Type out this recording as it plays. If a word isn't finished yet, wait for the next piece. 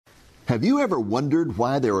Have you ever wondered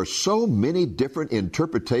why there are so many different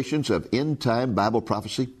interpretations of end-time Bible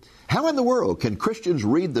prophecy? How in the world can Christians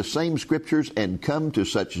read the same scriptures and come to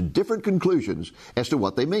such different conclusions as to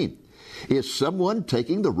what they mean? Is someone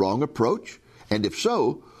taking the wrong approach? And if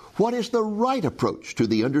so, what is the right approach to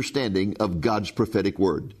the understanding of God's prophetic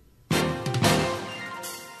word?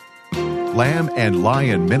 Lamb and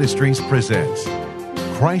Lion Ministries presents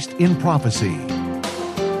Christ in Prophecy,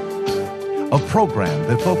 a program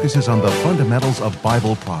that focuses on the fundamentals of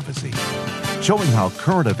Bible prophecy, showing how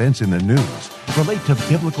current events in the news relate to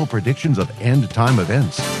biblical predictions of end-time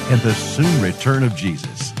events and the soon return of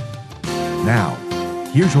Jesus. Now,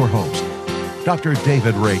 here's your host, Dr.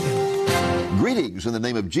 David Reagan. Greetings in the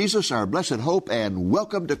name of Jesus, our blessed hope, and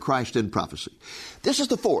welcome to Christ in Prophecy. This is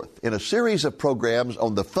the fourth in a series of programs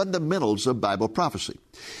on the fundamentals of Bible prophecy.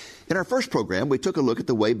 In our first program, we took a look at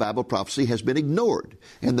the way Bible prophecy has been ignored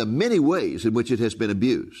and the many ways in which it has been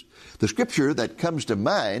abused. The scripture that comes to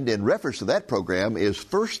mind in reference to that program is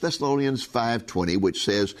 1 Thessalonians 5:20, which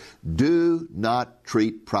says, "Do not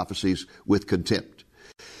treat prophecies with contempt."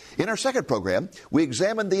 In our second program, we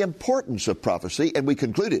examined the importance of prophecy, and we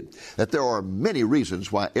concluded that there are many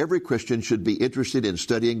reasons why every Christian should be interested in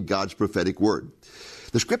studying God's prophetic word.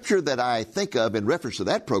 The scripture that I think of in reference to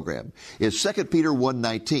that program is 2 Peter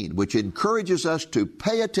 1:19, which encourages us to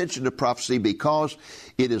pay attention to prophecy because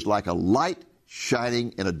it is like a light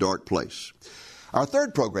shining in a dark place. Our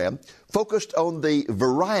third program focused on the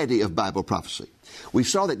variety of Bible prophecy. We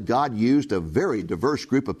saw that God used a very diverse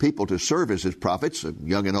group of people to serve as His prophets,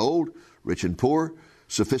 young and old, rich and poor,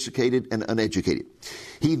 sophisticated and uneducated.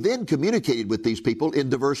 He then communicated with these people in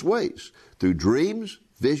diverse ways, through dreams,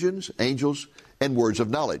 visions, angels, and words of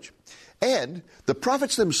knowledge. And the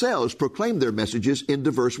prophets themselves proclaimed their messages in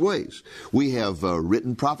diverse ways. We have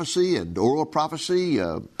written prophecy and oral prophecy,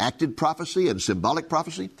 acted prophecy and symbolic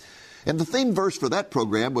prophecy. And the theme verse for that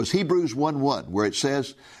program was Hebrews 1:1, where it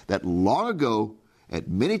says that long ago, at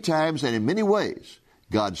many times and in many ways,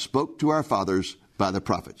 God spoke to our fathers by the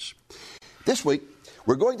prophets. This week,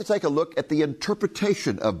 we're going to take a look at the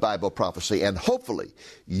interpretation of Bible prophecy, and hopefully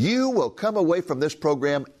you will come away from this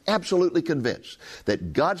program absolutely convinced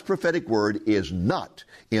that God's prophetic word is not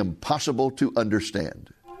impossible to understand.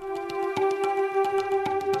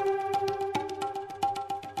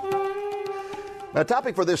 Now, the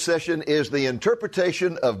topic for this session is the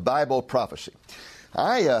interpretation of Bible prophecy.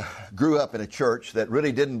 I grew up in a church that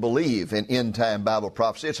really didn't believe in end-time Bible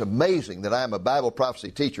prophecy. It's amazing that I'm a Bible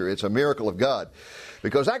prophecy teacher. It's a miracle of God.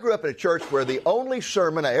 Because I grew up in a church where the only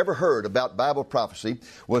sermon I ever heard about Bible prophecy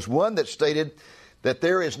was one that stated that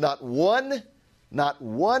there is not one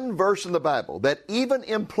verse in the Bible that even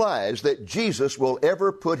implies that Jesus will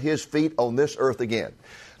ever put His feet on this earth again.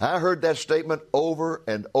 I heard that statement over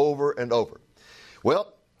and over and over.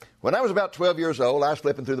 Well, when I was about 12 years old, I was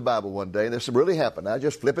flipping through the Bible one day, and this really happened. I was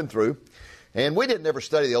just flipping through, and we didn't ever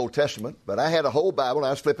study the Old Testament, but I had a whole Bible, and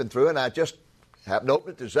I was flipping through, and I just happened to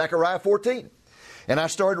open it to Zechariah 14, and I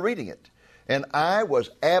started reading it, and I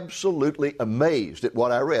was absolutely amazed at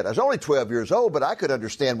what I read. I was only 12 years old, but I could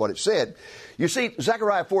understand what it said. You see,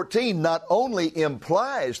 Zechariah 14 not only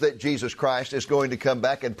implies that Jesus Christ is going to come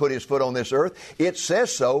back and put His foot on this earth, it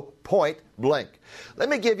says so point blank. Let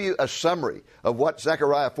me give you a summary of what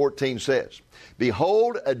Zechariah 14 says.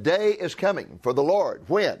 Behold, a day is coming for the Lord,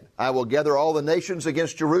 when I will gather all the nations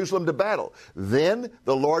against Jerusalem to battle. Then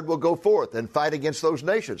the Lord will go forth and fight against those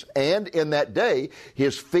nations. And in that day,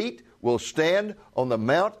 His feet will stand on the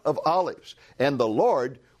Mount of Olives, and the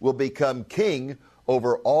Lord will become king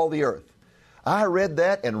over all the earth. I read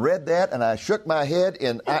that, and I shook my head,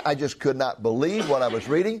 and I just could not believe what I was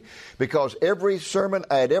reading, because every sermon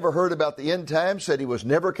I had ever heard about the end times said He was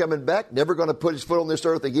never coming back, never going to put His foot on this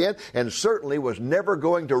earth again, and certainly was never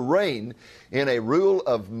going to reign in a rule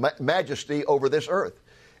of majesty over this earth.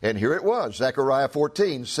 And here it was, Zechariah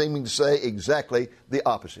 14, seeming to say exactly the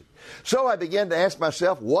opposite. So I began to ask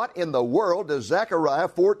myself, what in the world does Zechariah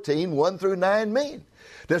 14, 1 through 9 mean?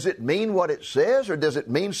 Does it mean what it says, or does it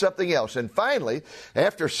mean something else? And finally,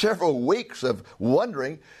 after several weeks of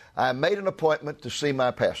wondering, I made an appointment to see my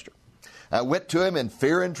pastor. I went to him in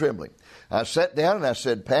fear and trembling. I sat down and I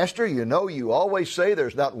said, "Pastor, you know you always say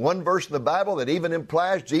there's not one verse in the Bible that even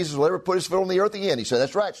implies Jesus will ever put His foot on the earth again." He said,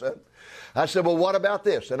 "That's right, son." I said, "Well, what about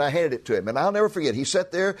this?" And I handed it to him. And I'll never forget, he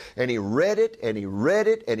sat there and he read it and he read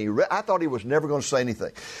it and he read. I thought he was never going to say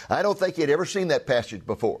anything. I don't think he had ever seen that passage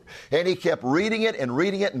before. And he kept reading it and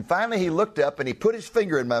reading it. And finally he looked up and he put his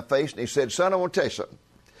finger in my face and he said, "Son, I want to tell you something.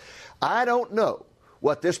 I don't know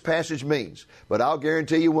what this passage means, but I'll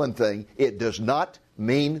guarantee you one thing. It does not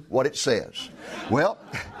mean what it says." Well,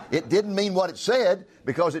 it didn't mean what it said,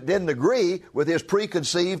 because it didn't agree with his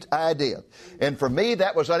preconceived idea. And for me,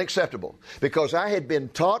 that was unacceptable, because I had been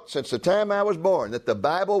taught since the time I was born that the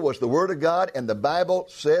Bible was the Word of God, and the Bible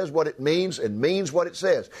says what it means and means what it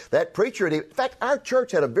says. That preacher, in fact, our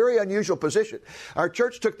church had a very unusual position. Our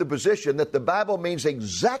church took the position that the Bible means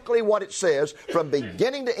exactly what it says from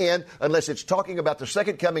beginning to end, unless it's talking about the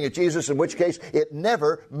second coming of Jesus, in which case it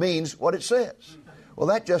never means what it says. Well,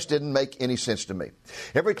 that just didn't make any sense to me.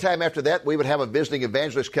 Every time after that, we would have a visiting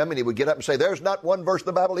evangelist come, and he would get up and say, there's not one verse in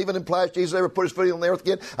the Bible even implies Jesus ever put his foot on the earth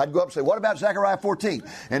again. I'd go up and say, what about Zechariah 14?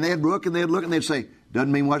 And they'd look and they'd say,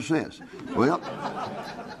 doesn't mean what it says. Well,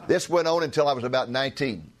 this went on until I was about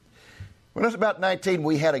 19. When I was about 19,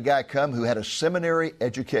 we had a guy come who had a seminary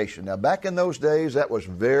education. Now, back in those days, that was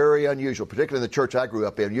very unusual, particularly in the church I grew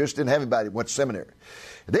up in. You just didn't have anybody who went to seminary.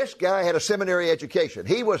 This guy had a seminary education.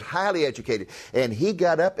 He was highly educated. And he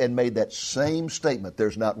got up and made that same statement.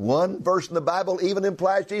 There's not one verse in the Bible even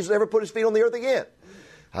implies Jesus ever put his feet on the earth again.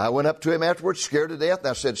 I went up to him afterwards, scared to death, and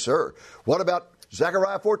I said, sir, what about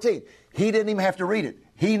Zechariah 14? He didn't even have to read it.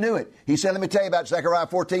 He knew it. He said, let me tell you about Zechariah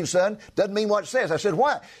 14, son. Doesn't mean what it says. I said,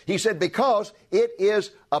 why? He said, because it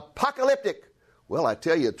is apocalyptic. Well, I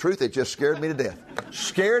tell you the truth, it just scared me to death.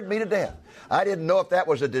 Scared me to death. I didn't know if that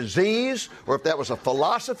was a disease or if that was a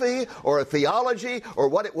philosophy or a theology or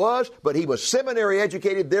what it was, but he was seminary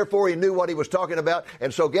educated, therefore he knew what he was talking about.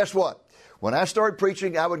 And so guess what? When I started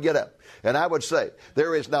preaching, I would get up and I would say,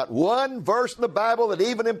 there is not one verse in the Bible that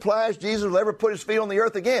even implies Jesus will ever put his feet on the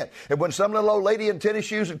earth again. And when some little old lady in tennis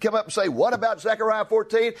shoes would come up and say, what about Zechariah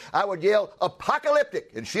 14? I would yell, apocalyptic.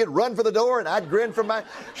 And she'd run for the door and I'd grin from my...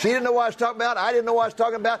 She didn't know what I was talking about. I didn't know what I was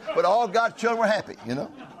talking about. But all God's children were happy, you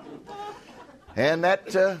know. And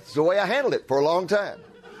that's the way I handled it for a long time.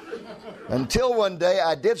 Until one day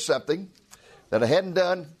I did something that I hadn't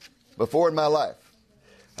done before in my life.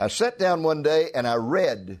 I sat down one day and I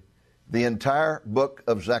read the entire book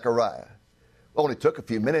of Zechariah. Only took a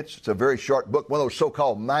few minutes. It's a very short book, one of those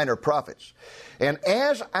so-called minor prophets. And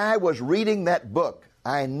as I was reading that book,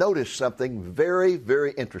 I noticed something very,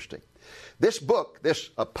 very interesting. This book, this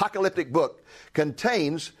apocalyptic book,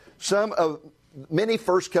 contains some of many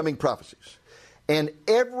first coming prophecies. And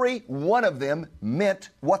every one of them meant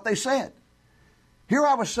what they said. Here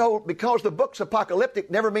I was so, because the book's apocalyptic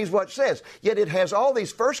never means what it says. Yet it has all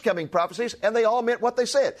these first coming prophecies and they all meant what they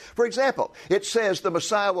said. For example, it says the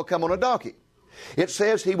Messiah will come on a donkey. It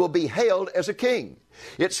says he will be hailed as a king.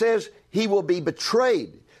 It says he will be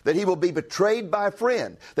betrayed. That he will be betrayed by a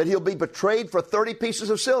friend. That he'll be betrayed for 30 pieces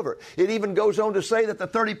of silver. It even goes on to say that the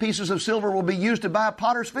 30 pieces of silver will be used to buy a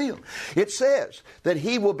potter's field. It says that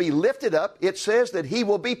he will be lifted up. It says that he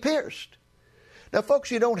will be pierced. Now,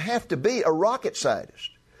 folks, you don't have to be a rocket scientist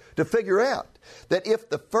to figure out that if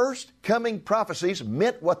the first coming prophecies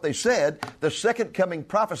meant what they said, the second coming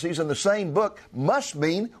prophecies in the same book must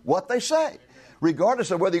mean what they say,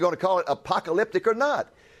 regardless of whether you're going to call it apocalyptic or not.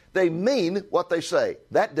 They mean what they say.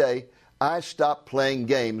 That day, I stopped playing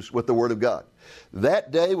games with the Word of God.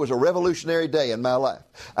 That day was a revolutionary day in my life.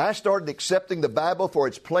 I started accepting the Bible for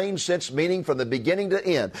its plain sense meaning from the beginning to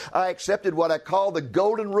end. I accepted what I call the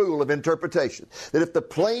golden rule of interpretation. That if the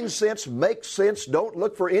plain sense makes sense, don't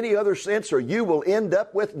look for any other sense or you will end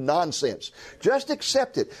up with nonsense. Just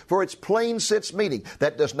accept it for its plain sense meaning.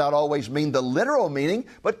 That does not always mean the literal meaning,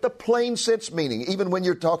 but the plain sense meaning, even when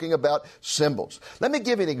you're talking about symbols. Let me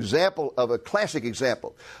give you an example of a classic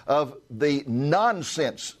example of the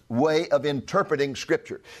nonsense way of interpreting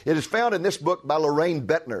Scripture. It is found in this book by Loraine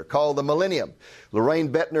Boettner called The Millennium.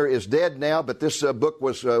 Loraine Boettner is dead now, but this book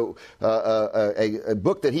was a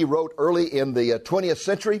book that he wrote early in the 20th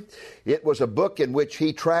century. It was a book in which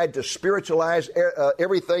he tried to spiritualize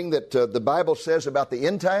everything that the Bible says about the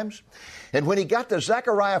end times. And when he got to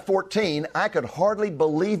Zechariah 14, I could hardly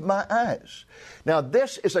believe my eyes. Now,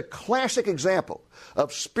 this is a classic example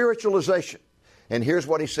of spiritualization. And here's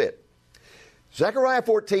what he said. Zechariah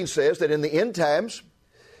 14 says that in the end times,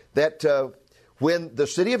 that when the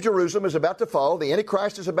city of Jerusalem is about to fall, the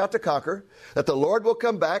Antichrist is about to conquer, that the Lord will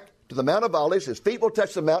come back to the Mount of Olives, his feet will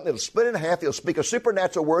touch the mountain, it'll split in half, he'll speak a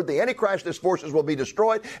supernatural word, the Antichrist, his forces will be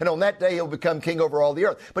destroyed, and on that day he'll become king over all the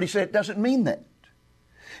earth. But he said it doesn't mean that.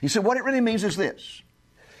 He said what it really means is this.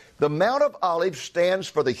 The Mount of Olives stands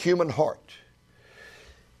for the human heart.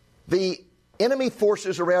 The enemy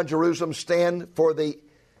forces around Jerusalem stand for the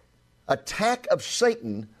attack of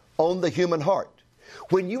Satan on the human heart.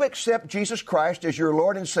 When you accept Jesus Christ as your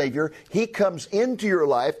Lord and Savior, He comes into your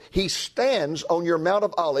life. He stands on your Mount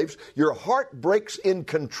of Olives. Your heart breaks in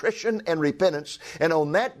contrition and repentance. And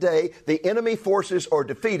on that day, the enemy forces are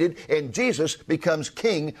defeated and Jesus becomes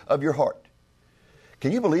king of your heart.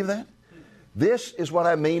 Can you believe that? This is what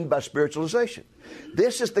I mean by spiritualization.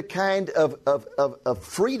 This is the kind of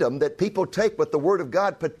freedom that people take with the Word of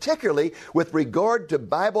God, particularly with regard to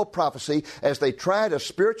Bible prophecy, as they try to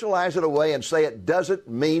spiritualize it away and say it doesn't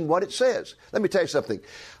mean what it says. Let me tell you something.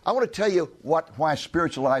 I want to tell you why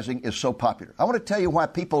spiritualizing is so popular. I want to tell you why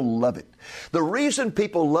people love it. The reason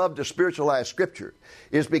people love to spiritualize Scripture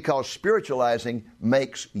is because spiritualizing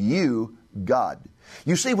makes you God.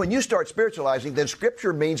 You see, when you start spiritualizing, then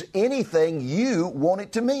Scripture means anything you want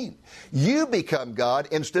it to mean. You become God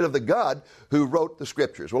instead of the God who wrote the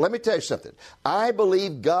Scriptures. Well, let me tell you something. I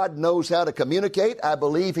believe God knows how to communicate. I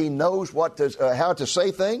believe He knows how to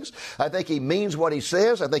say things. I think He means what He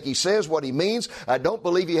says. I think He says what He means. I don't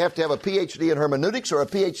believe you have to have a PhD in hermeneutics or a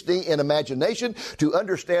PhD in imagination to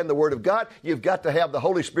understand the Word of God. You've got to have the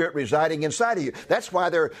Holy Spirit residing inside of you. That's why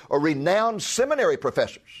there are renowned seminary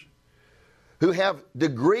professors who have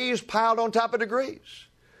degrees piled on top of degrees,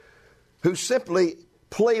 who simply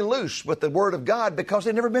play loose with the Word of God because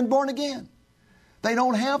they've never been born again. They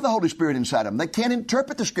don't have the Holy Spirit inside them. They can't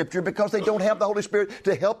interpret the Scripture because they don't have the Holy Spirit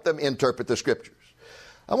to help them interpret the Scriptures.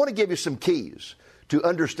 I want to give you some keys to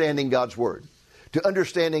understanding God's Word, to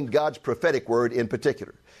understanding God's prophetic Word in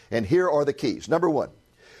particular. And here are the keys. Number one,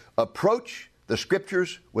 approach the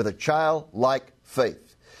Scriptures with a childlike faith.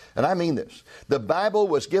 And I mean this. The Bible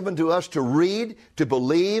was given to us to read, to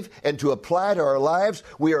believe, and to apply to our lives.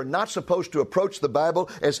 We are not supposed to approach the Bible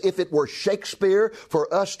as if it were Shakespeare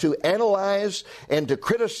for us to analyze and to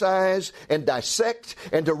criticize and dissect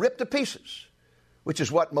and to rip to pieces, which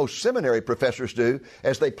is what most seminary professors do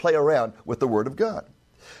as they play around with the Word of God.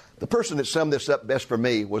 The person that summed this up best for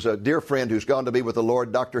me was a dear friend who's gone to be with the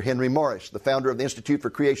Lord, Dr. Henry Morris, the founder of the Institute for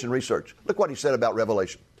Creation Research. Look what he said about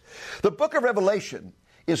Revelation. The book of Revelation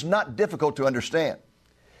is not difficult to understand.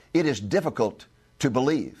 It is difficult to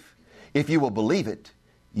believe. If you will believe it,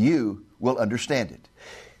 you will understand it.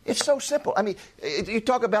 It's so simple. I mean, you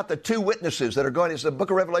talk about the two witnesses that are going, the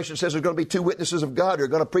book of Revelation says there's going to be two witnesses of God who are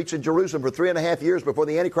going to preach in Jerusalem for 3.5 years before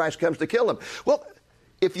the Antichrist comes to kill them. Well,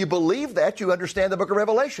 if you believe that, you understand the book of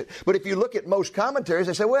Revelation. But if you look at most commentaries,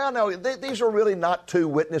 they say, well, no, these are really not two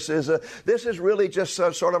witnesses. This is really just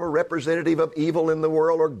sort of a representative of evil in the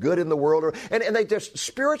world or good in the world. And they just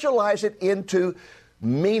spiritualize it into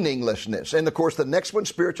meaninglessness. And, of course, the next one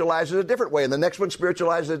spiritualizes a different way, and the next one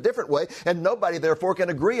spiritualizes a different way, and nobody, therefore,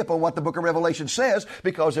 can agree upon what the book of Revelation says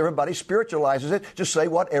because everybody spiritualizes it to say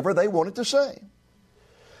whatever they want it to say.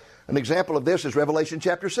 An example of this is Revelation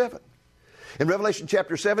chapter 7. In Revelation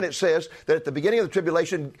chapter 7, it says that at the beginning of the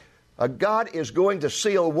tribulation, God is going to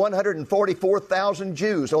seal 144,000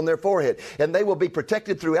 Jews on their forehead, and they will be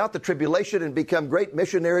protected throughout the tribulation and become great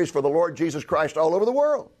missionaries for the Lord Jesus Christ all over the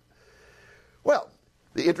world. Well,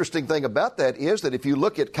 the interesting thing about that is that if you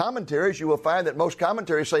look at commentaries, you will find that most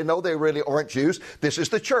commentaries say, no, they really aren't Jews. This is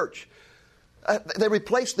the church. They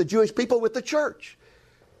replaced the Jewish people with the church.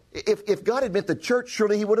 If God had meant the church,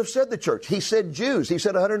 surely He would have said the church. He said Jews. He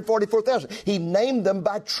said 144,000. He named them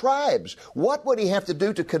by tribes. What would He have to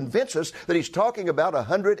do to convince us that He's talking about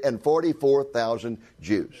 144,000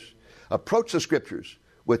 Jews? Approach the Scriptures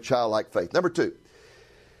with childlike faith. Number two,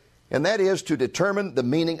 and that is to determine the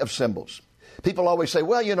meaning of symbols. People always say,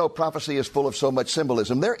 well, you know, prophecy is full of so much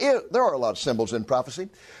symbolism. There are a lot of symbols in prophecy.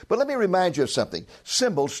 But let me remind you of something.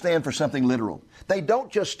 Symbols stand for something literal. They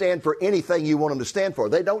don't just stand for anything you want them to stand for.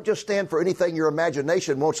 They don't just stand for anything your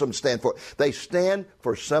imagination wants them to stand for. They stand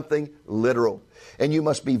for something literal. And you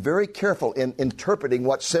must be very careful in interpreting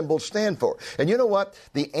what symbols stand for. And you know what?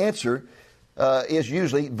 The answer is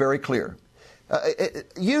usually very clear.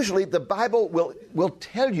 Usually the Bible will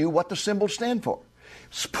tell you what the symbols stand for.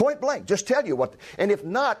 Point blank, just tell you what. And if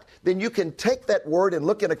not, then you can take that word and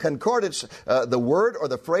look in a concordance, the word or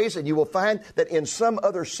the phrase, and you will find that in some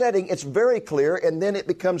other setting it's very clear, and then it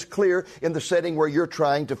becomes clear in the setting where you're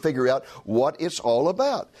trying to figure out what it's all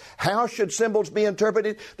about. How should symbols be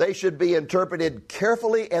interpreted? They should be interpreted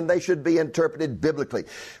carefully, and they should be interpreted biblically.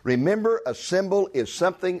 Remember, a symbol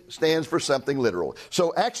stands for something literal.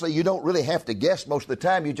 So actually, you don't really have to guess most of the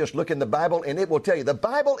time. You just look in the Bible, and it will tell you. The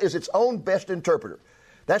Bible is its own best interpreter.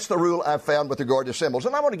 That's the rule I've found with regard to symbols.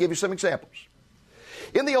 And I want to give you some examples.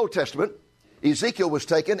 In the Old Testament, Ezekiel was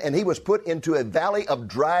taken and he was put into a valley of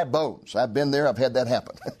dry bones. I've been there. I've had that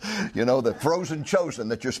happen. You know, the frozen chosen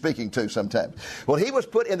that you're speaking to sometimes. Well, he was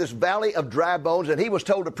put in this valley of dry bones and he was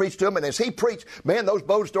told to preach to them. And as he preached, man, those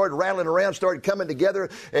bones started rattling around, started coming together.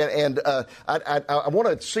 And I want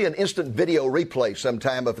to see an instant video replay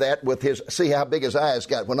sometime of that see how big his eyes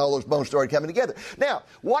got when all those bones started coming together. Now,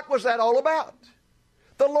 what was that all about?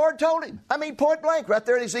 The Lord told him. I mean, point blank, right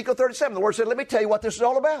there in Ezekiel 37. The Lord said, let me tell you what this is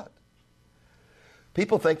all about.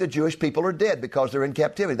 People think the Jewish people are dead because they're in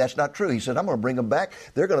captivity. That's not true. He said, I'm going to bring them back.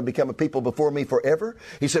 They're going to become a people before me forever.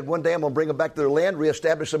 He said, one day I'm going to bring them back to their land,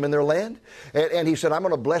 reestablish them in their land. And he said, I'm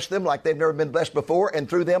going to bless them like they've never been blessed before. And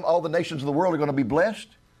through them, all the nations of the world are going to be blessed.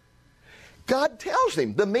 God tells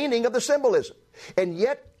him the meaning of the symbolism. And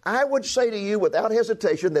yet, I would say to you without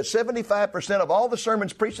hesitation that 75% of all the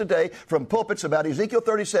sermons preached today from pulpits about Ezekiel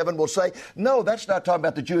 37 will say, no, that's not talking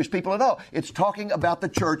about the Jewish people at all. It's talking about the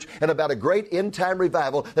church and about a great end-time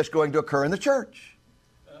revival that's going to occur in the church.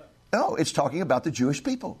 No, it's talking about the Jewish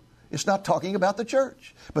people. It's not talking about the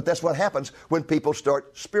church. But that's what happens when people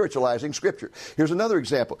start spiritualizing Scripture. Here's another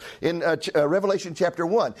example. In Revelation chapter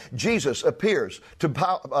 1, Jesus appears to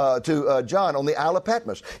John on the Isle of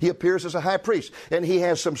Patmos. He appears as a high priest, and he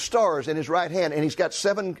has some stars in his right hand, and he's got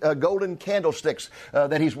 7 golden candlesticks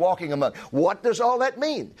that he's walking among. What does all that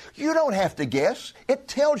mean? You don't have to guess. It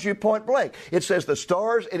tells you point blank. It says the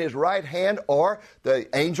stars in his right hand are the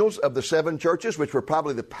angels of the 7 churches, which were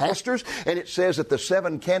probably the pastors, and it says that the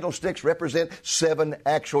 7 candlesticks represent 7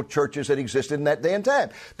 actual churches that existed in that day and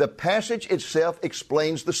time. The passage itself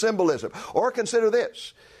explains the symbolism. Or consider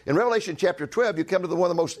this. In Revelation chapter 12, you come to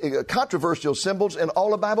one of the most controversial symbols in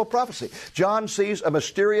all of Bible prophecy. John sees a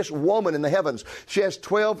mysterious woman in the heavens. She has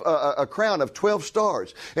a crown of 12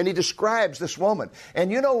 stars. And he describes this woman.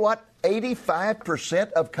 And you know what?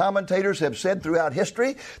 85% of commentators have said throughout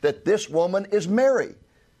history that this woman is Mary.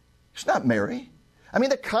 It's not Mary. I mean,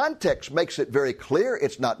 the context makes it very clear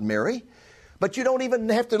it's not Mary. But you don't even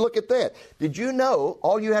have to look at that. Did you know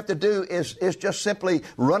all you have to do is just simply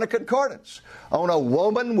run a concordance on a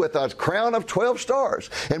woman with a crown of 12 stars.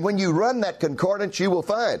 And when you run that concordance, you will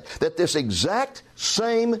find that this exact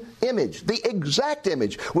same image, the exact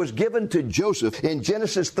image, was given to Joseph in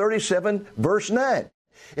Genesis 37, verse 9,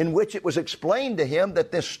 in which it was explained to him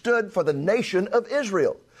that this stood for the nation of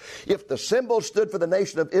Israel. If the symbol stood for the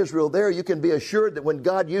nation of Israel there, you can be assured that when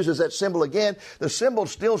God uses that symbol again, the symbol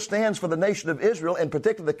still stands for the nation of Israel, and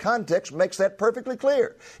particularly the context makes that perfectly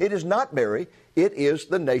clear. It is not Mary. It is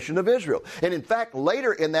the nation of Israel. And in fact,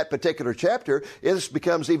 later in that particular chapter, this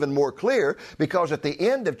becomes even more clear because at the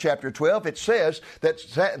end of chapter 12, it says that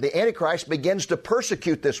the Antichrist begins to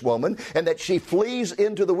persecute this woman and that she flees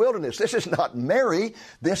into the wilderness. This is not Mary.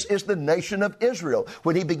 This is the nation of Israel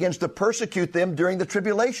when he begins to persecute them during the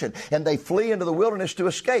tribulation, and they flee into the wilderness to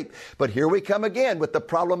escape. But here we come again with the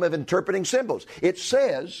problem of interpreting symbols. It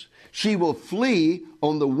says she will flee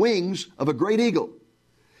on the wings of a great eagle.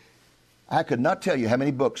 I could not tell you how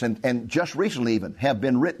many books, and just recently even, have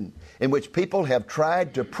been written in which people have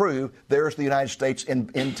tried to prove there's the United States in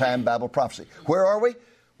end-time Bible prophecy. Where are we?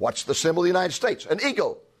 What's the symbol of the United States? An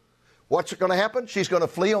eagle. What's going to happen? She's going to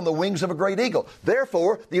flee on the wings of a great eagle.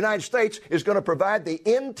 Therefore, the United States is going to provide the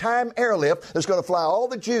end-time airlift that's going to fly all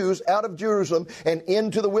the Jews out of Jerusalem and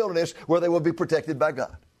into the wilderness where they will be protected by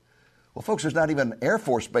God. Well, folks, there's not even an Air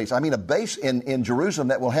Force base. I mean, a base in Jerusalem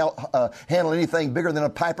that will handle anything bigger than a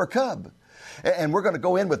Piper Cub. And we're going to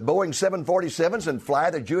go in with Boeing 747s and fly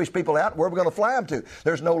the Jewish people out. Where are we going to fly them to?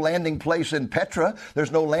 There's no landing place in Petra.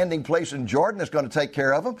 There's no landing place in Jordan that's going to take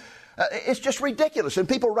care of them. It's just ridiculous. And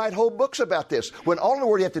people write whole books about this, when all in the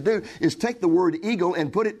word you have to do is take the word eagle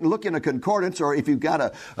and put it, look in a concordance, or if you've got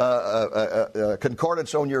a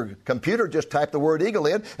concordance on your computer, just type the word eagle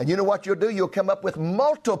in, and you know what you'll do? You'll come up with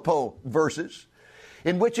multiple verses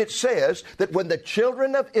in which it says that when the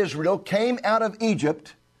children of Israel came out of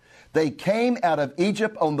Egypt, they came out of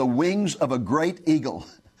Egypt on the wings of a great eagle.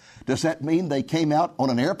 Does that mean they came out on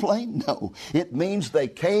an airplane? No. It means they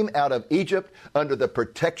came out of Egypt under the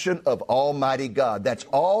protection of Almighty God. That's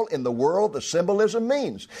all in the world the symbolism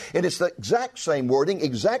means. And it's the exact same wording,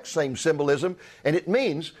 exact same symbolism, and it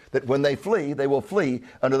means that when they flee, they will flee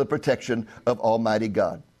under the protection of Almighty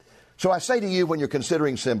God. So I say to you, when you're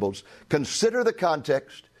considering symbols, consider the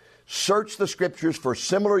context, search the Scriptures for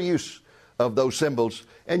similar use of those symbols,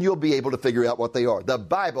 and you'll be able to figure out what they are. The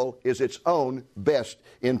Bible is its own best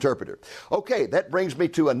interpreter. Okay, that brings me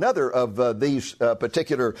to another of these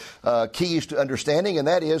particular keys to understanding, and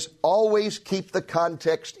that is always keep the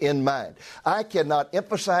context in mind. I cannot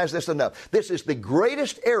emphasize this enough. This is the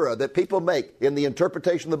greatest error that people make in the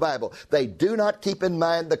interpretation of the Bible. They do not keep in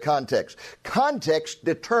mind the context. Context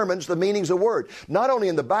determines the meanings of words. Not only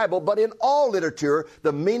in the Bible, but in all literature,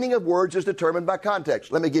 the meaning of words is determined by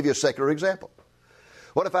context. Let me give you a secular example.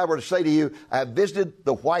 What if I were to say to you, I visited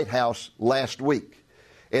the White House last week,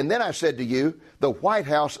 and then I said to you, the White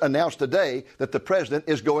House announced today that the president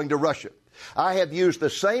is going to Russia. I have used the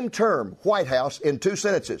same term, White House, in 2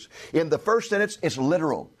 sentences. In the first sentence, it's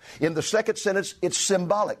literal. In the second sentence, it's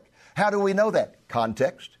symbolic. How do we know that?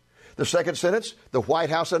 Context. The second sentence, the White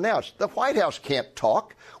House announced. The White House can't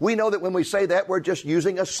talk. We know that when we say that, we're just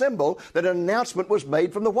using a symbol that an announcement was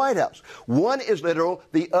made from the White House. One is literal,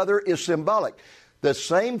 the other is symbolic. The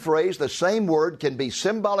same phrase, the same word can be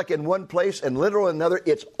symbolic in one place and literal in another.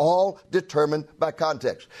 It's all determined by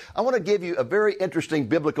context. I want to give you a very interesting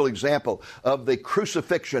biblical example of the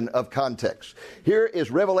crucifixion of context. Here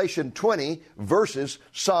is Revelation 20 versus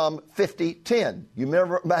Psalm 50:10. You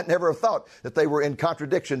might never have thought that they were in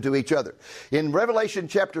contradiction to each other. In Revelation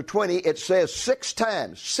chapter 20, it says six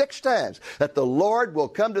times, that the Lord will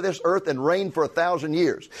come to this earth and reign for 1,000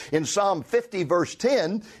 years. In Psalm 50 verse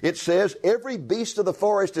 10, it says, every beast of the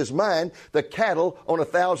forest is mine, the cattle on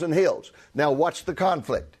 1,000 hills. Now watch the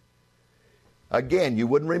conflict. Again, you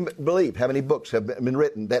wouldn't believe how many books have been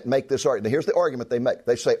written that make this argument. Now here's the argument they make.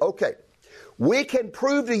 They say, okay, we can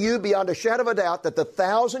prove to you beyond a shadow of a doubt that the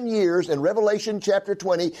 1,000 years in Revelation chapter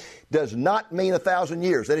 20 does not mean 1,000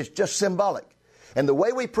 years, that it's just symbolic. And the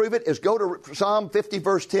way we prove it is go to Psalm 50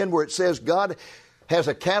 verse 10 where it says God has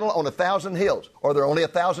a cattle on 1,000 hills. Are there only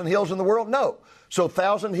 1,000 hills in the world? No. So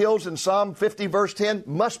 1,000 hills in Psalm 50 verse 10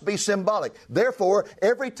 must be symbolic. Therefore,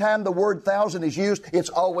 every time the word 1,000 is used, it's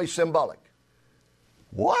always symbolic.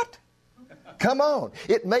 What? Come on.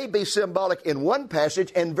 It may be symbolic in one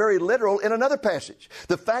passage and very literal in another passage.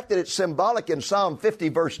 The fact that it's symbolic in Psalm 50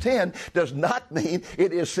 verse 10 does not mean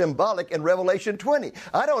it is symbolic in Revelation 20.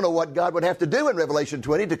 I don't know what God would have to do in Revelation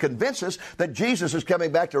 20 to convince us that Jesus is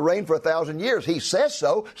coming back to reign for 1,000 years. He says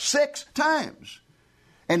so 6 times.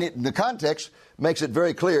 And the context makes it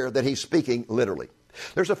very clear that he's speaking literally.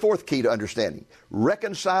 There's a fourth key to understanding.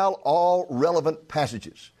 Reconcile all relevant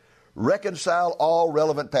passages. Reconcile all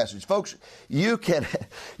relevant passages. Folks, you can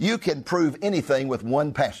prove anything with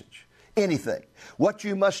one passage. Anything. What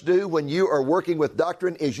you must do when you are working with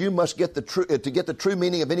doctrine is you must get to get the true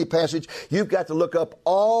meaning of any passage, you've got to look up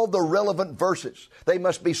all the relevant verses. They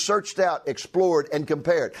must be searched out, explored, and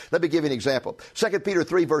compared. Let me give you an example. 2 Peter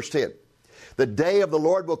 3 verse 10. The day of the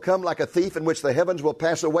Lord will come like a thief, in which the heavens will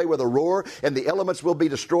pass away with a roar, and the elements will be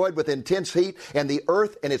destroyed with intense heat, and the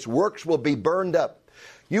earth and its works will be burned up.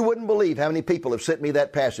 You wouldn't believe how many people have sent me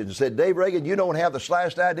that passage and said, Dave Reagan, you don't have the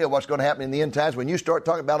slightest idea what's going to happen in the end times when you start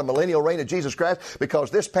talking about a millennial reign of Jesus Christ,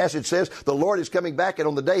 because this passage says the Lord is coming back, and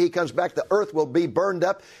on the day he comes back, the earth will be burned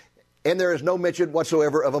up, and there is no mention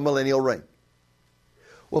whatsoever of a millennial reign.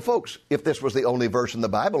 Well, folks, if this was the only verse in the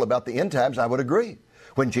Bible about the end times, I would agree.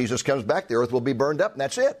 When Jesus comes back, the earth will be burned up, and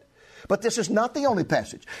that's it. But this is not the only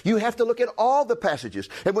passage. You have to look at all the passages.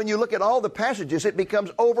 And when you look at all the passages, it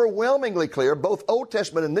becomes overwhelmingly clear, both Old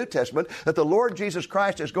Testament and New Testament, that the Lord Jesus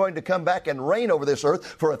Christ is going to come back and reign over this earth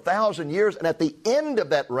for 1,000 years. And at the end of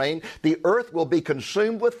that reign, the earth will be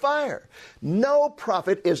consumed with fire. No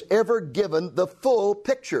prophet is ever given the full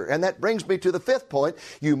picture. And that brings me to the fifth point.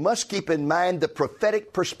 You must keep in mind the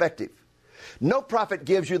prophetic perspective. No prophet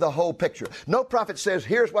gives you the whole picture. No prophet says,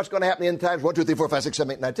 here's what's going to happen in the end times, 1, 2, 3, 4, 5, 6,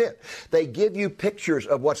 7, 8, 9, 10. They give you pictures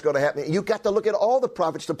of what's going to happen. You've got to look at all the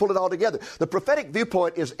prophets to pull it all together. The prophetic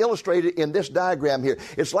viewpoint is illustrated in this diagram here.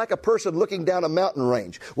 It's like a person looking down a mountain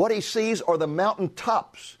range. What he sees are the mountain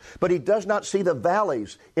tops, but he does not see the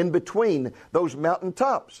valleys in between those mountain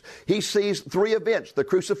tops. He sees 3 events, the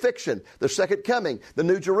crucifixion, the second coming, the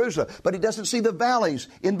New Jerusalem, but he doesn't see the valleys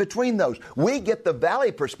in between those. We get the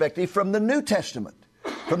valley perspective from the New Testament.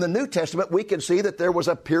 From the New Testament, we can see that there was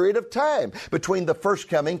a period of time between the first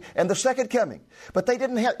coming and the second coming. But they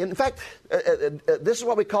didn't have, in fact, this is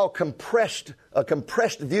what we call a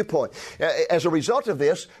compressed viewpoint. As a result of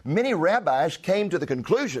this, many rabbis came to the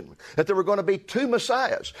conclusion that there were going to be 2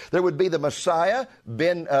 messiahs. There would be the Messiah,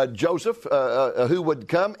 ben Joseph, who would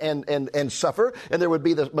come and suffer, and there would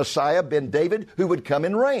be the Messiah, ben David, who would come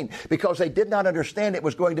and reign, because they did not understand it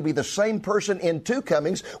was going to be the same person in 2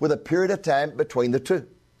 comings with a period of time between the 2.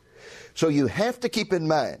 So you have to keep in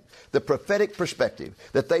mind the prophetic perspective,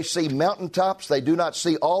 that they see mountaintops, they do not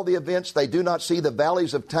see all the events, they do not see the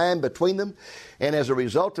valleys of time between them. And as a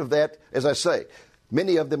result of that, as I say,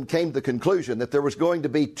 many of them came to the conclusion that there was going to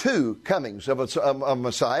be 2 comings of a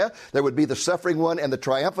Messiah. There would be the suffering one and the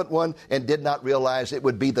triumphant one, and did not realize it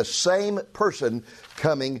would be the same person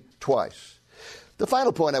coming twice. The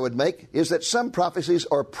final point I would make is that some prophecies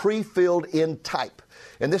are pre-filled in type.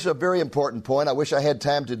 And this is a very important point. I wish I had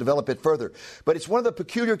time to develop it further. But it's one of the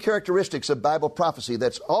peculiar characteristics of Bible prophecy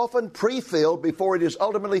that's often pre-filled before it is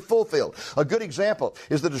ultimately fulfilled. A good example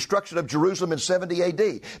is the destruction of Jerusalem in 70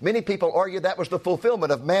 A.D. Many people argue that was the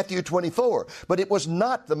fulfillment of Matthew 24. But it was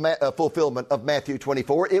not the fulfillment of Matthew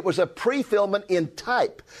 24. It was a pre-fillment in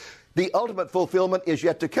type. The ultimate fulfillment is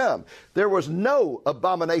yet to come. There was no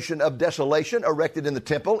abomination of desolation erected in the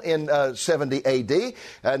temple in 70 AD,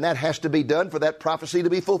 and that has to be done for that prophecy to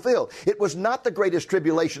be fulfilled. It was not the greatest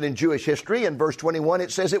tribulation in Jewish history. In verse 21,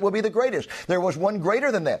 it says it will be the greatest. There was one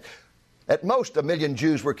greater than that. At most, 1 million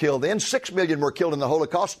Jews were killed then. 6 million were killed in the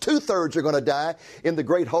Holocaust. 2/3 are going to die in the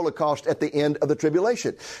great Holocaust at the end of the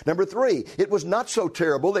tribulation. Number 3, it was not so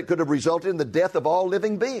terrible that could have resulted in the death of all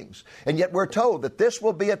living beings. And yet we're told that this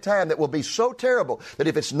will be a time that will be so terrible that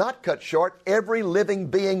if it's not cut short, every living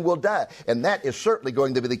being will die. And that is certainly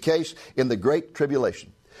going to be the case in the great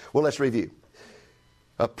tribulation. Well, let's review.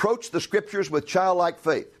 Approach the Scriptures with childlike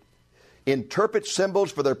faith. Interpret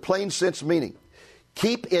symbols for their plain sense meaning.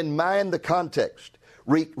 Keep in mind the context.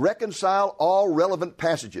 Reconcile all relevant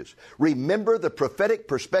passages. Remember the prophetic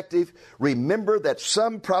perspective. Remember that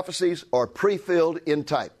some prophecies are pre-filled in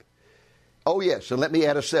type. Oh, yes, and let me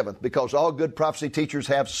add a 7th, because all good prophecy teachers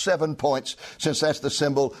have 7 points, since that's the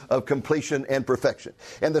symbol of completion and perfection.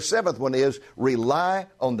 And the 7th one is rely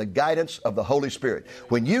on the guidance of the Holy Spirit.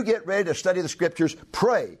 When you get ready to study the Scriptures,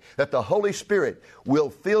 pray that the Holy Spirit will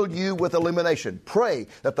fill you with illumination. Pray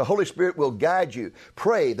that the Holy Spirit will guide you.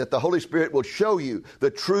 Pray that the Holy Spirit will show you the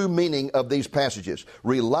true meaning of these passages.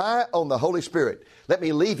 Rely on the Holy Spirit. Let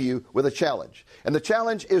me leave you with a challenge. And the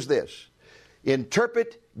challenge is this.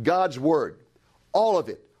 Interpret God's Word, all of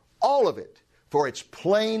it, for its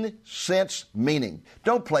plain sense meaning.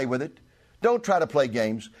 Don't play with it. Don't try to play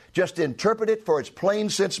games. Just interpret it for its plain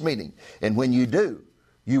sense meaning. And when you do,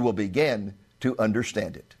 you will begin to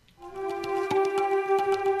understand it.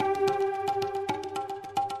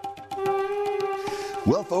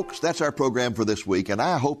 Well, folks, that's our program for this week, and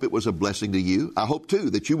I hope it was a blessing to you. I hope, too,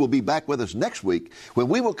 that you will be back with us next week when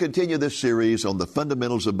we will continue this series on the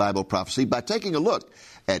fundamentals of Bible prophecy by taking a look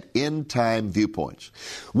at end-time viewpoints.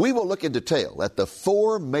 We will look in detail at the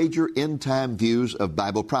 4 major end-time views of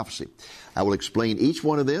Bible prophecy. I will explain each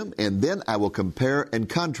one of them, and then I will compare and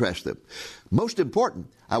contrast them. Most important,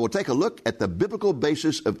 I will take a look at the biblical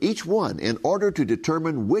basis of each one in order to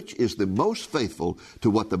determine which is the most faithful to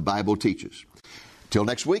what the Bible teaches. Till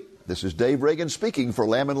next week, this is Dave Reagan speaking for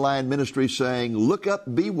Lamb and Lion Ministries saying, look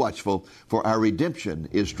up, be watchful, for our redemption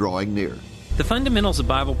is drawing near. The Fundamentals of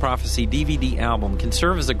Bible Prophecy DVD album can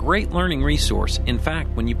serve as a great learning resource. In fact,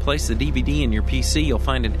 when you place the DVD in your PC, you'll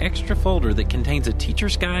find an extra folder that contains a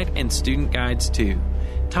teacher's guide and student guides too.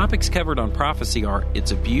 Topics covered on prophecy are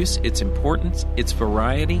its abuse, its importance, its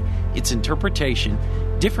variety, its interpretation,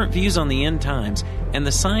 different views on the end times, and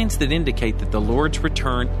the signs that indicate that the Lord's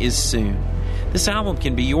return is soon. This album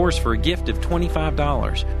can be yours for a gift of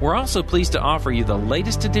 $25. We're also pleased to offer you the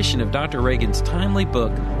latest edition of Dr. Reagan's timely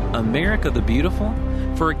book, America the Beautiful,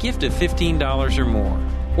 for a gift of $15 or more.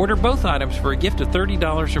 Order both items for a gift of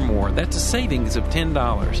 $30 or more. That's a savings of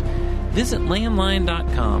 $10. Visit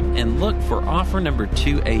landline.com and look for offer number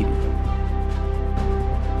 280.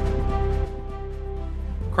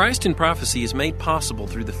 Christ in Prophecy is made possible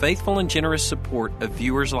through the faithful and generous support of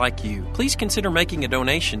viewers like you. Please consider making a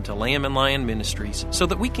donation to Lamb and Lion Ministries so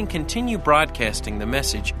that we can continue broadcasting the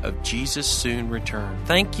message of Jesus' soon return.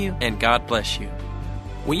 Thank you, and God bless you.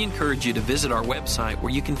 We encourage you to visit our website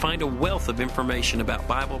where you can find a wealth of information about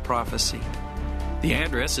Bible prophecy. The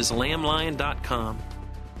address is lamblion.com.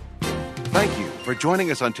 Thank you for joining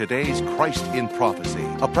us on today's Christ in Prophecy,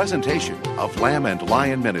 a presentation of Lamb and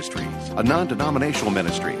Lion Ministries, a non-denominational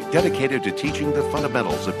ministry dedicated to teaching the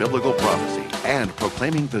fundamentals of biblical prophecy and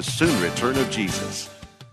proclaiming the soon return of Jesus.